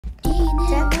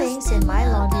things in my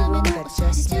laundry room that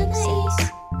just make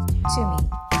sense to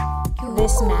me.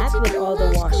 This mat with all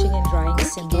the washing and drying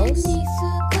symbols.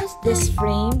 This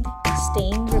framed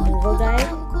stain removal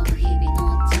guide.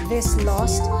 This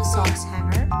lost socks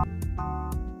hanger.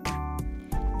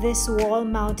 This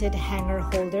wall-mounted hanger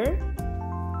holder.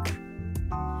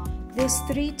 This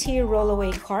 3-tier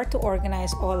rollaway cart to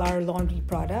organize all our laundry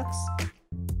products.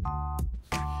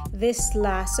 This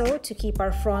lasso to keep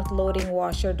our front-loading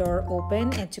washer door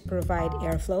open and to provide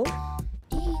airflow,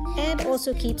 and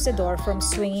also keeps the door from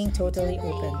swinging totally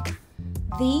open.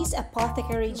 These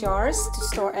apothecary jars to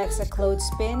store extra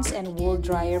clothespins and wool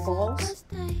dryer balls.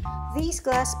 These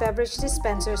glass beverage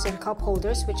dispensers and cup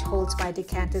holders which holds my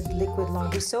decanted liquid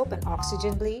laundry soap and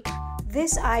oxygen bleach.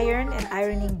 This iron and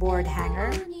ironing board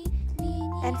hanger.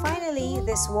 And finally,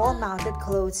 this wall-mounted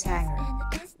clothes hanger.